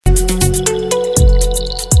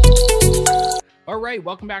right,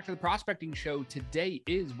 welcome back to the Prospecting Show. Today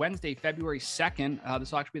is Wednesday, February 2nd.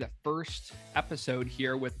 This will actually be the first episode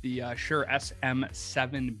here with the Shure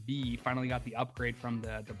SM7B. Finally got the upgrade from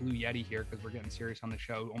the Blue Yeti here because we're getting serious on the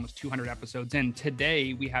show. Almost 200 episodes in.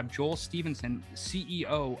 Today, we have Joel Stevenson,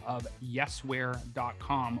 CEO of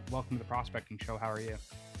YESWARE.com. Welcome to the Prospecting Show. How are you?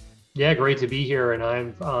 Yeah, great to be here. And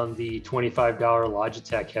I'm on the $25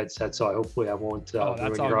 Logitech headset, so hopefully I won't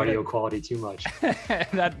ruin your audio quality too much.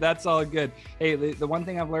 That's all good. Hey, the one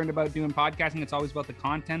thing I've learned about doing podcasting, it's always about the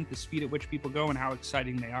content, the speed at which people go, and how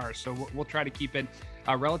exciting they are. So we'll try to keep it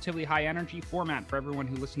a relatively high energy format for everyone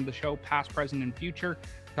who listens to the show, past, present, and future.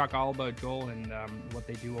 Talk all about Joel and what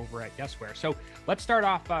they do over at YESWARE. So let's start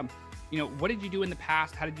off. What did you do in the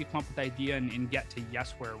past? How did you come up with the idea and get to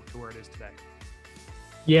YESWARE to where it is today?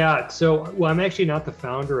 Yeah, I'm actually not the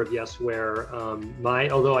founder of YESWARE.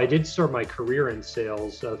 Although I did start my career in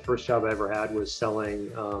sales. The first job I ever had was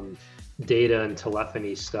selling data and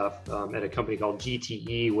telephony stuff at a company called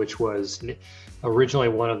GTE, which was originally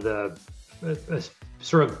one of the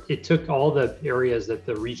it took all the areas that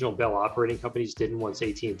the regional Bell operating companies didn't once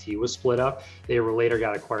AT&T was split up. They were later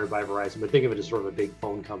got acquired by Verizon, but think of it as sort of a big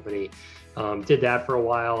phone company. Did that for a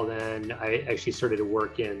while. Then I actually started to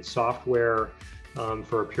work in software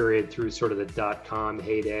for a period through sort of the .com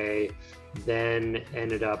heyday, then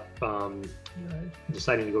ended up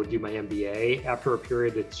deciding to go do my MBA after a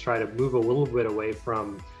period to try to move a little bit away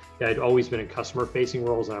from, I'd always been in customer facing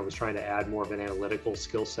roles and I was trying to add more of an analytical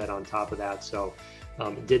skill set on top of that. So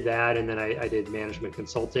did that, and then I did management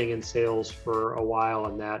consulting and sales for a while,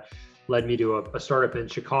 and that led me to a startup in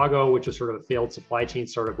Chicago, which was sort of a failed supply chain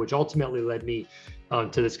startup, which ultimately led me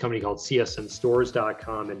to this company called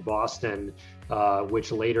csmstores.com in Boston,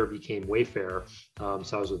 which later became Wayfair.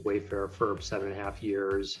 So I was with Wayfair for 7.5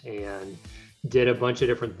 years and did a bunch of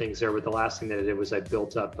different things there. But the last thing that I did was I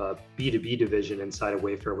built up a B2B division inside of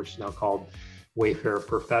Wayfair, which is now called Wayfair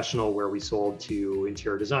Professional, where we sold to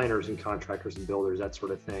interior designers and contractors and builders, that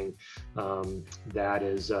sort of thing. That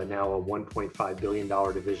is now a $1.5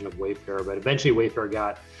 billion division of Wayfair. But eventually Wayfair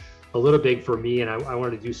got a little big for me, and I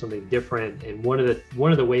wanted to do something different. And one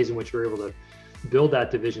of the ways in which we were able to build that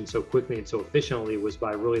division so quickly and so efficiently was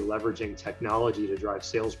by really leveraging technology to drive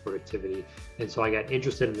sales productivity. And so I got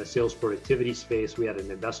interested in the sales productivity space. We had an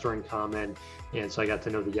investor in common, and so I got to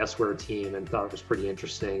know the YESWARE team and thought it was pretty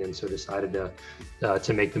interesting, and so decided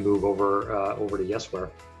to make the move over to YESWARE.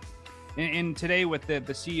 And today with the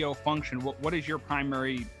CEO function, what is your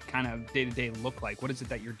primary kind of day-to-day look like? What is it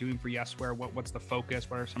that you're doing for YESWARE? What's the focus?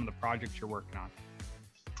 What are some of the projects you're working on?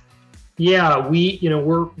 Yeah,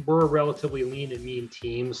 we're a relatively lean and mean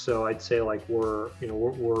team. So I'd say like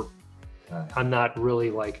I'm not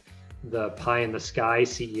really like the pie in the sky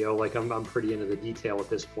CEO. Like I'm pretty into the detail at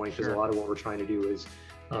this point, because a lot of what we're trying to do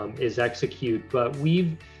is execute. But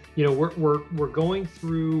we're going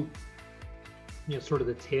through sort of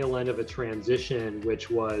the tail end of a transition,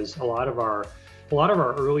 which was a lot of our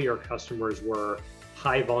earlier customers were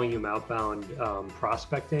high volume outbound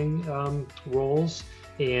prospecting roles.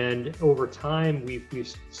 And over time,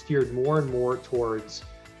 we've steered more and more towards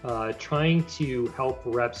trying to help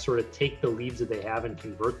reps sort of take the leads that they have and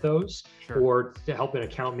convert those, or to help an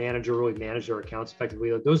account manager really manage their accounts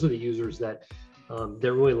effectively. Those are the users that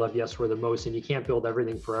really love YESWARE the most. And you can't build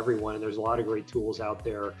everything for everyone. And there's a lot of great tools out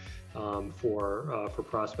there for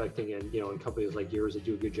prospecting, and companies like yours that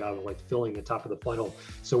do a good job of like filling the top of the funnel.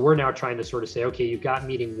 So we're now trying to sort of say, okay, you've got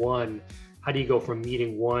meeting one. How do you go from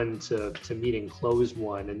meeting one to meeting closed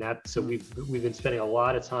one? And so we've been spending a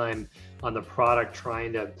lot of time on the product,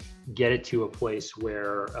 trying to get it to a place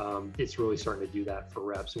where it's really starting to do that for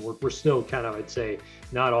reps. And we're still kind of, I'd say,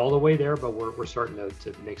 not all the way there, but we're starting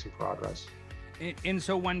to make some progress. And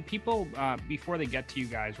so when people, before they get to you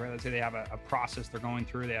guys, right, let's say they have a process they're going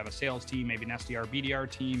through, they have a sales team, maybe an SDR, BDR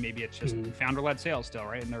team, maybe it's just founder-led sales still,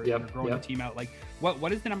 right? And they're growing the team out. Like,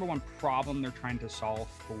 what is the number one problem they're trying to solve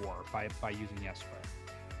for by using YESWARE?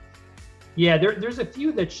 Yeah, there's a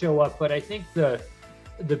few that show up, but I think the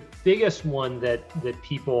biggest one that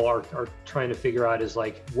people are trying to figure out is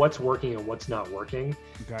like what's working and what's not working.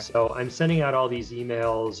 Okay. So I'm sending out all these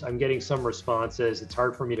emails, I'm getting some responses. It's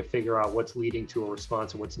hard for me to figure out what's leading to a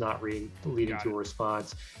response and what's not leading to a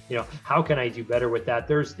response. How can I do better with that?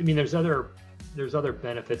 There's other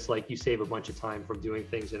benefits, like you save a bunch of time from doing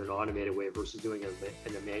things in an automated way versus doing it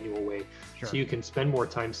in a manual way. Sure. So you can spend more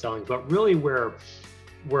time selling. But really where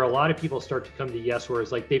a lot of people start to come to YESWARE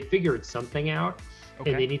is like they figured something out.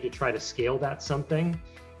 Okay. And they need to try to scale that something.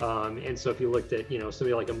 And so if you looked at,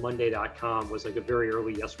 somebody like a Monday.com was like a very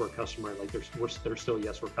early YESWARE customer, like they're still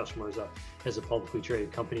YESWARE customers as a publicly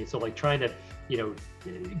traded company. So like trying to,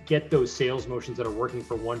 get those sales motions that are working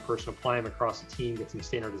for one person, apply them across the team, get some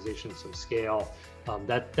standardization, some scale.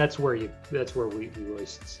 That's where we really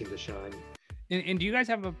seem to shine. And do you guys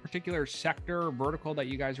have a particular sector or vertical that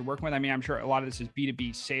you guys are working with? I mean, I'm sure a lot of this is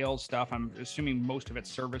B2B sales stuff. I'm assuming most of it's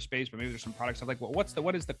service based, but maybe there's some product stuff. Like,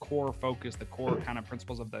 what is the core focus, the core kind of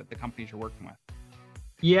principles of the companies you're working with?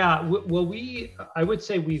 Yeah, well, I would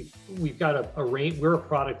say we've got a range. We're a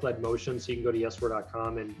product-led motion, so you can go to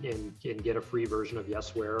YESWARE.com and get a free version of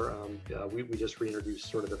YESWARE. We just reintroduced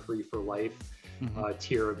sort of the free for life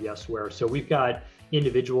tier of YESWARE. So we've got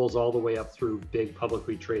individuals all the way up through big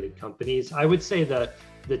publicly traded companies. I would say that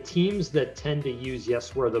the teams that tend to use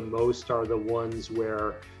YESWARE the most are the ones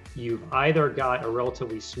where you've either got a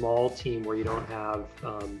relatively small team where you don't have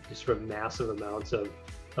sort of massive amounts of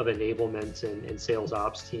enablement and sales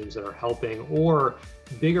ops teams that are helping, or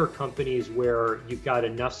bigger companies where you've got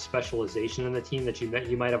enough specialization in the team that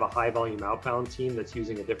you might have a high volume outbound team that's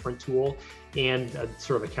using a different tool, and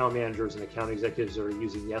sort of account managers and account executives that are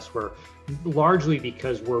using YESWARE, largely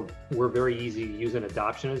because we're very easy to use and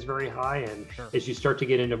adoption is very high. And sure, as you start to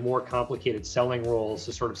get into more complicated selling roles,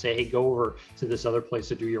 to sort of say, hey, go over to this other place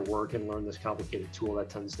to do your work and learn this complicated tool, that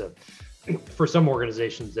tends to, for some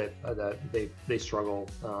organizations that they struggle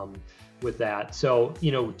with that. So,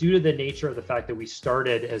 due to the nature of the fact that we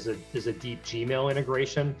started as a deep Gmail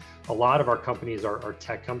integration, a lot of our companies are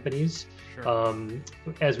tech companies. Sure.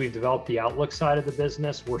 As we've developed the Outlook side of the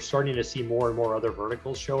business, we're starting to see more and more other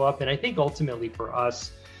verticals show up. And I think ultimately for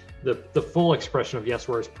us, the full expression of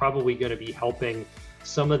YESWARE is probably going to be helping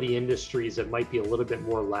some of the industries that might be a little bit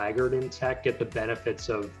more laggard in tech get the benefits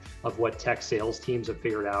of what tech sales teams have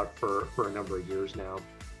figured out for a number of years now.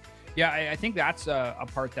 Yeah, I think that's a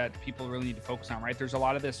part that people really need to focus on, right? There's a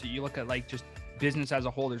lot of this, you look at like just business as a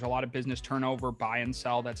whole, there's a lot of business turnover, buy and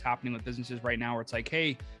sell that's happening with businesses right now where it's like,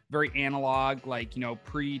 hey, very analog, like,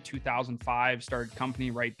 pre-2005 started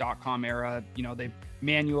company, right? .com era, they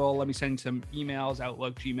manual, let me send some emails,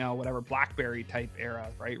 Outlook, Gmail, whatever, BlackBerry type era,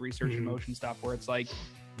 right? Research and motion stuff where it's like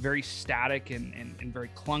very static and very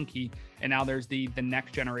clunky. And now there's the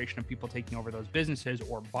next generation of people taking over those businesses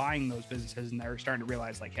or buying those businesses. And they're starting to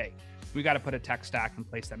realize like, hey, we got to put a tech stack in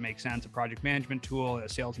place that makes sense, a project management tool, a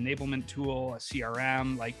sales enablement tool, a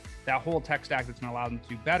CRM, like that whole tech stack that's going to allow them to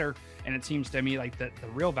do better. And it seems to me like the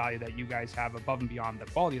real value that you guys have above and beyond the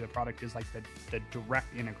quality of the product is like the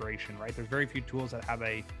direct integration, right? There's very few tools that have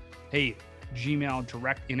hey, Gmail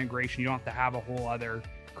direct integration. You don't have to have a whole other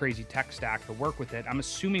crazy tech stack to work with it. I'm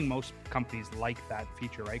assuming most companies like that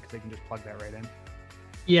feature, right? Because they can just plug that right in.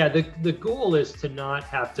 Yeah, the goal is to not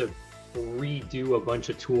have to redo a bunch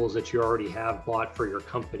of tools that you already have bought for your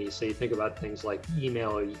company. So you think about things like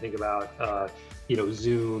email, or you think about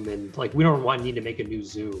Zoom, and like we don't need to make a new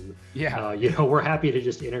Zoom. Yeah, we're happy to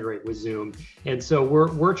just integrate with Zoom, and so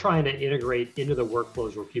we're trying to integrate into the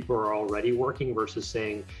workflows where people are already working versus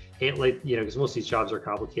saying, hey, like because most of these jobs are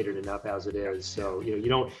complicated enough as it is. So you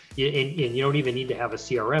don't even need to have a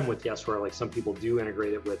CRM with YESWARE. Like some people do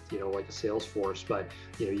integrate it with like a Salesforce, but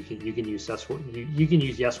you can use YESWARE. You can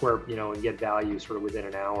use YESWARE and get value sort of within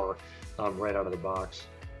an hour right out of the box.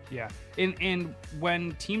 Yeah, and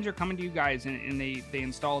when teams are coming to you guys and they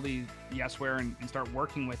install the YESWARE and start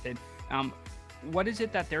working with it, what is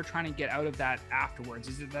it that they're trying to get out of that afterwards?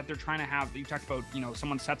 Is it that they're trying to have, you talked about,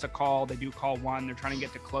 someone sets a call, they do call one, they're trying to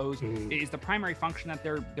get to close. Is the primary function that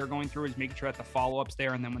they're going through is making sure that the follow-up's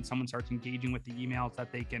there, and then when someone starts engaging with the emails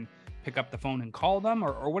that they can pick up the phone and call them?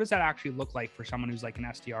 Or what does that actually look like for someone who's like an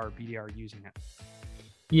SDR or BDR using it?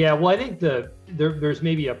 Yeah, well, I think there's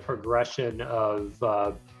maybe a progression of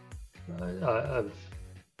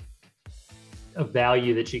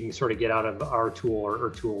value that you can sort of get out of our tool or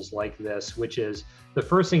tools like this, which is the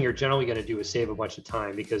first thing you're generally going to do is save a bunch of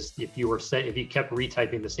time, because if you kept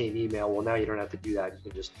retyping the same email, well, now you don't have to do that. You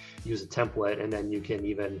can just use a template, and then you can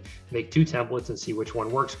even make 2 templates and see which one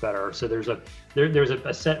works better. So there's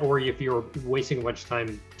a set, or if you're wasting a bunch of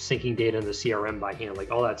time syncing data in the CRM by hand, like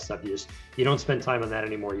all that stuff, you don't spend time on that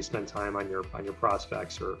anymore. You spend time on your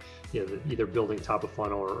prospects, or either building top of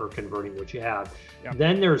funnel or converting what you have. Yeah.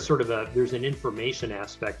 Then there's sort of there's an information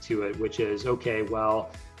aspect to it, which is, okay, well,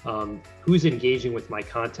 who's engaging with my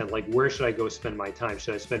content? Like, where should I go spend my time?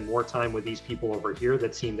 Should I spend more time with these people over here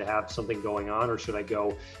that seem to have something going on, or should I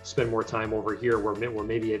go spend more time over here where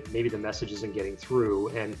maybe the message isn't getting through?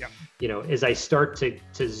 And as I start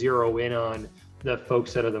to zero in on the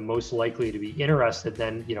folks that are the most likely to be interested,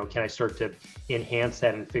 then, can I start to enhance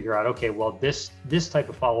that and figure out, okay, well, this type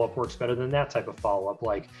of follow-up works better than that type of follow-up.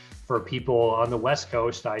 Like for people on the West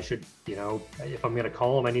Coast, I should, if I'm going to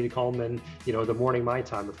call them, I need to call them in, the morning my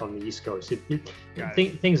time. If I'm the East Coast,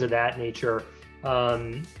 things of that nature.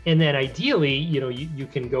 And then ideally, you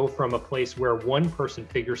can go from a place where one person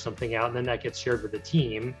figures something out and then that gets shared with the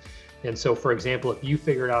team. And so, for example, if you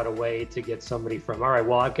figured out a way to get somebody from, all right,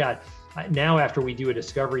 well, I've got, now after we do a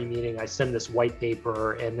discovery meeting, I send this white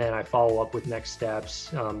paper and then I follow up with next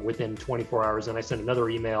steps within 24 hours, and I send another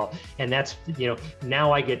email. And that's,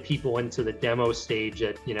 now I get people into the demo stage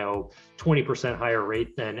at, 20% higher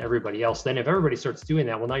rate than everybody else. Then if everybody starts doing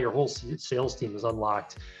that, well, now your whole sales team is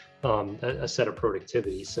unlocked a set of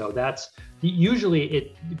productivity. So that's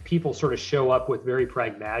usually people sort of show up with very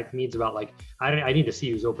pragmatic needs about like, I need to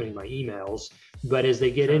see who's opening my emails. But as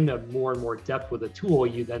they get into more and more depth with a tool,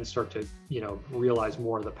 you then start to, realize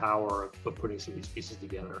more of the power of putting some of these pieces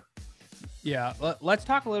together. Yeah, let's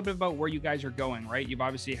talk a little bit about where you guys are going, right? You've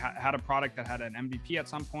obviously had a product that had an MVP at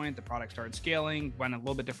some point. The product started scaling, went a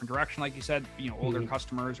little bit different direction, like you said. Older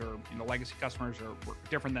customers or legacy customers are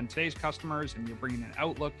different than today's customers, and you're bringing in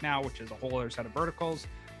Outlook now, which is a whole other set of verticals.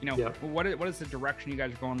 What is the direction you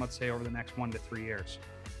guys are going? Let's say over the next 1 to 3 years.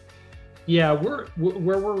 Yeah, where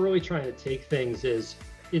we're really trying to take things is,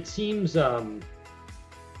 it seems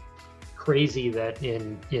crazy that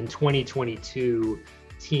in 2022.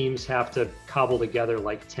 Teams have to cobble together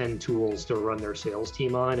like 10 tools to run their sales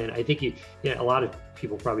team on. And I think a lot of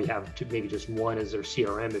people probably have maybe just one as their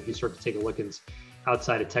CRM if you start to take a look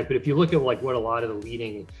outside of tech. But if you look at like what a lot of the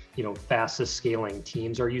leading, fastest scaling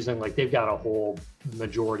teams are using, like they've got a whole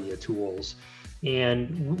majority of tools.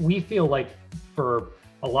 And we feel like for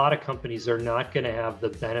a lot of companies, they're not going to have the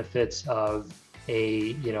benefits of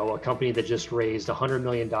a company that just raised $100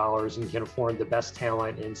 million and can afford the best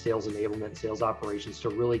talent in sales enablement, sales operations to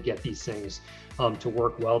really get these things to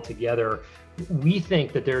work well together. We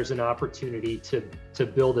think that there's an opportunity to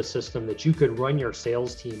build a system that you could run your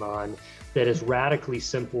sales team on that is radically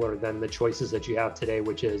simpler than the choices that you have today,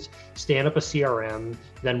 which is stand up a CRM,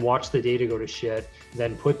 then watch the data go to shit,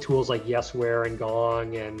 then put tools like YESWARE and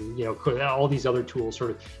Gong and all these other tools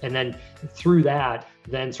sort of, and then through that,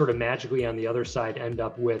 then sort of magically on the other side end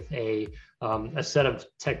up with a set of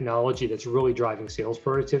technology that's really driving sales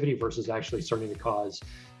productivity versus actually starting to cause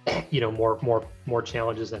more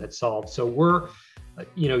challenges than it solves. So we're,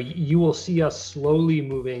 you will see us slowly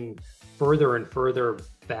moving further and further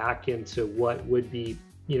back into what would be,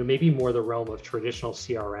 maybe more the realm of traditional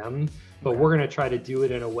CRM, but we're going to try to do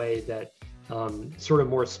it in a way that sort of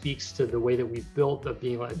more speaks to the way that we've built of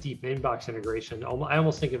being like a deep inbox integration. I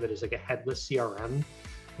almost think of it as like a headless CRM.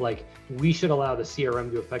 Like we should allow the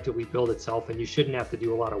CRM to effectively build itself, and you shouldn't have to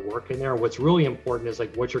do a lot of work in there. What's really important is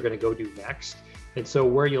like what you're going to go do next. And so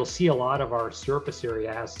where you'll see a lot of our surface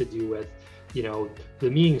area has to do with, the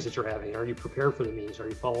meetings that you're having. Are you prepared for the meetings? Are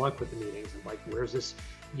you following up with the meetings? And like, where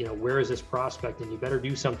is this prospect? And you better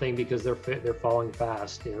do something because they're falling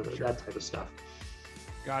fast, Sure. That type of stuff.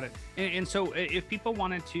 Got it. And so if people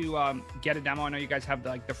wanted to get a demo, I know you guys have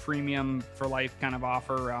the freemium for life kind of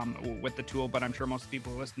offer with the tool, but I'm sure most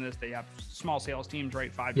people who listen to this, they have small sales teams,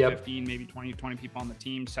 right? 5 to 15, maybe 20 people on the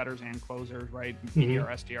team, setters and closers, right? BDR,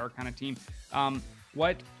 SDR kind of team.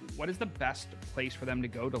 What is the best place for them to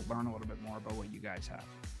go to learn a little bit more about what you guys have?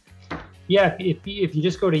 Yeah, if you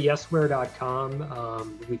just go to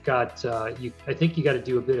YESWARE.com, we've got, I think you got to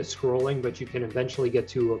do a bit of scrolling, but you can eventually get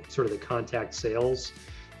to sort of the contact sales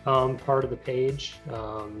part of the page.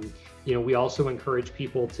 We also encourage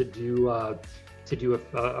people to do a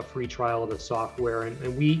free trial of the software.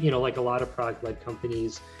 And we, like a lot of product-led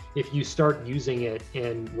companies, if you start using it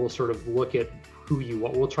and we'll sort of look at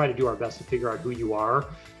we'll try to do our best to figure out who you are.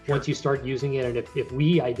 Sure. Once you start using it, and if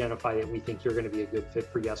we identify that we think you're going to be a good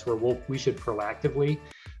fit for YESWARE, we should proactively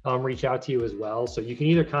reach out to you as well. So you can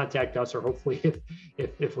either contact us, or hopefully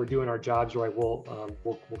if we're doing our jobs right,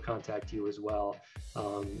 we'll contact you as well.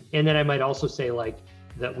 And then I might also say like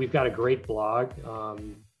that we've got a great blog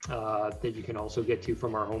that you can also get to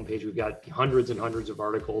from our homepage. We've got hundreds and hundreds of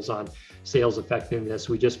articles on sales effectiveness.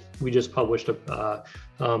 We just published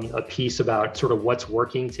a piece about sort of what's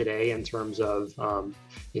working today in terms of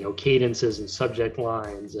cadences and subject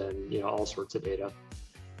lines and all sorts of data.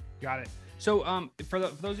 Got it. So for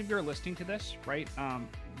those of you who are listening to this, right,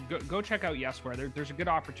 go check out YESWARE. There's a good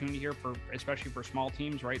opportunity here especially for small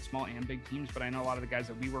teams, right? Small and big teams. But I know a lot of the guys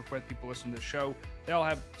that we work with, people listen to the show, they all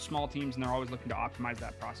have small teams and they're always looking to optimize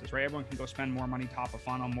that process, right? Everyone can go spend more money top of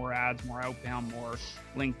funnel, more ads, more outbound, more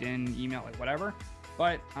LinkedIn, email, like whatever.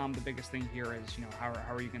 But the biggest thing here is, how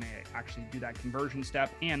are you going to actually do that conversion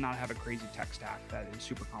step and not have a crazy tech stack that is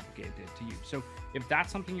super complicated to use? So if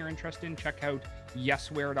that's something you're interested in, check out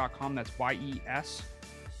YESWARE.com. That's YESWARE.com.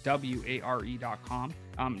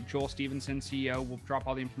 Joel Stevenson, CEO, will drop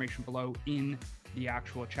all the information below in the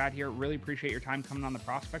actual chat here. Really appreciate your time coming on the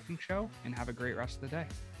Prospecting Show, and have a great rest of the day.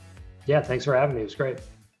 Yeah, thanks for having me. It was great.